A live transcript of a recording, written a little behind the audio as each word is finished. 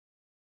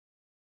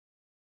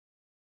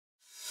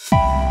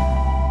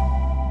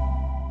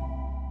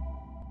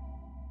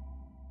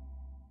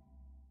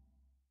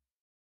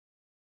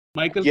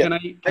Michael, Yeah.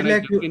 can I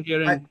jump in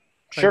here and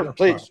Sure,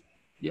 please.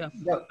 Yeah.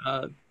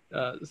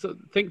 So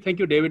thank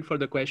you, David, for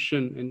the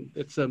question, and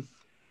it's a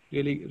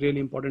really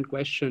important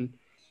question.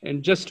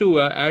 And just to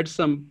add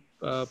some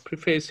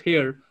preface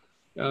here,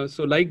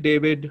 so like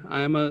David,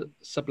 I am a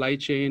supply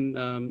chain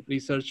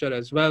researcher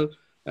as well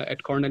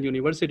at Cornell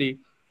University,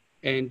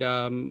 and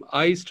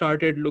I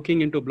started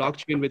looking into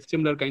blockchain with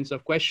similar kinds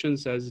of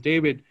questions as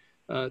David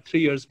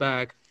 3 years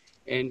back.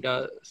 And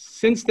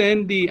since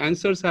then, the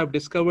answers I've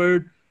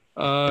discovered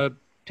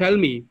tell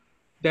me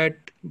that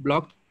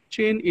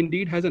blockchain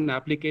indeed has an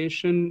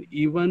application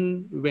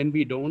even when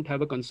we don't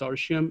have a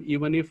consortium,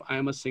 even if I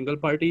am a single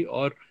party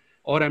or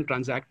I'm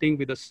transacting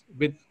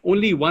with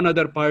only one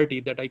other party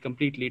that I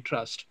completely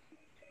trust.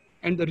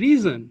 And the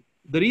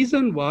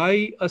reason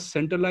why a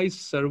centralized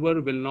server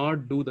will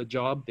not do the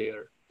job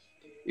there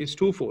is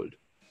twofold.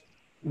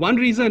 One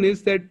reason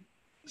is that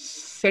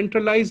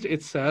centralized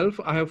itself,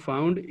 I have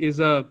found, is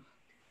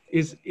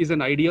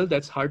an ideal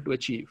that's hard to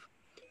achieve.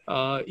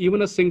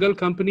 Even a single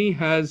company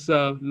has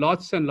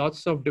lots and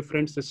lots of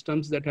different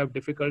systems that have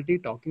difficulty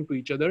talking to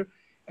each other,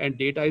 and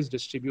data is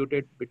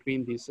distributed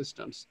between these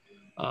systems.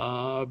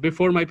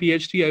 Before my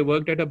PhD, I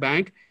worked at a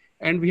bank,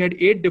 and we had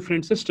 8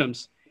 different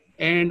systems.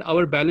 And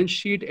our balance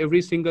sheet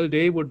every single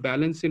day would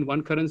balance in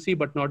one currency,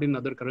 but not in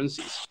other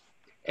currencies.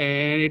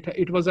 And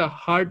it was a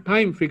hard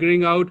time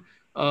figuring out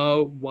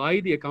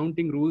why the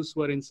accounting rules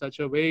were in such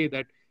a way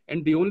that,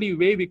 and the only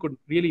way we could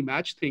really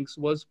match things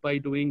was by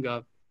doing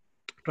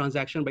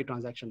transaction by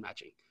transaction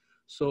matching.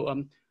 So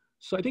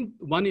I think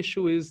one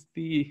issue is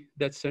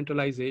that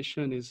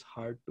centralization is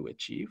hard to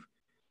achieve.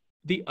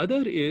 The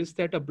other is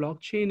that a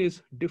blockchain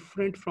is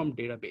different from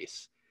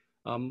database.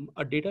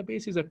 A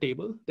database is a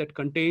table that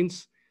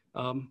contains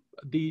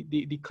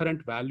the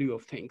current value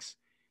of things,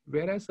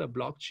 whereas a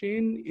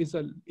blockchain is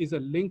a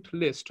linked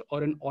list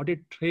or an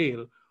audit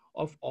trail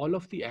of all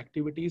of the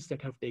activities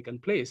that have taken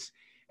place.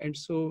 And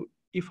so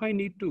if I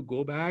need to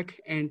go back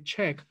and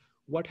check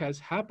what has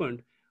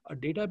happened, a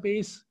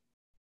database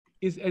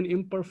is an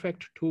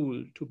imperfect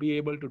tool to be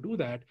able to do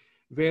that,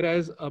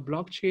 whereas a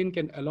blockchain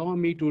can allow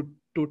me to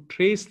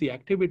trace the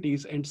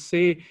activities and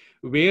say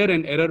where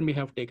an error may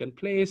have taken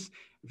place,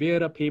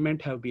 where a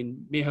payment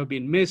may have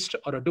been missed,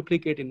 or a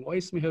duplicate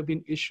invoice may have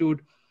been issued.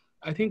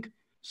 I think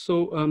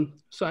so.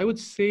 So I would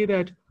say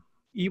that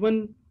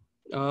even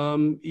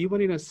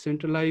in a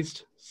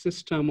centralized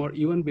system, or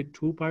even with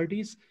 2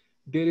 parties,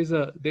 there is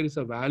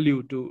a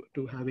value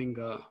to having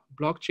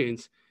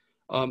blockchains.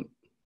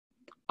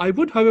 I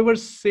would, however,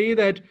 say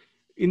that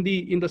in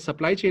the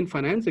supply chain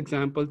finance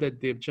example that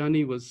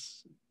Devjani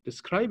was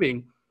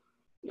describing,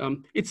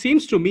 it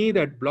seems to me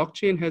that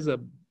blockchain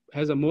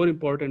has a more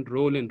important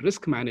role in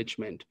risk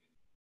management,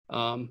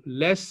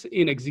 less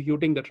in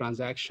executing the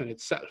transaction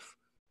itself.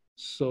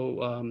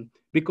 So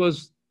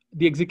because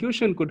the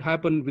execution could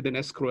happen with an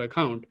escrow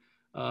account,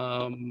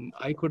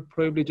 I could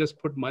probably just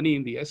put money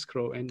in the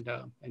escrow and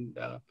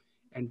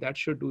that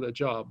should do the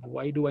job.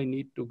 Why do I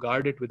need to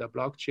guard it with a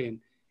blockchain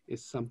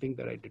is something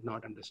that I did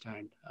not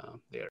understand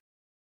there.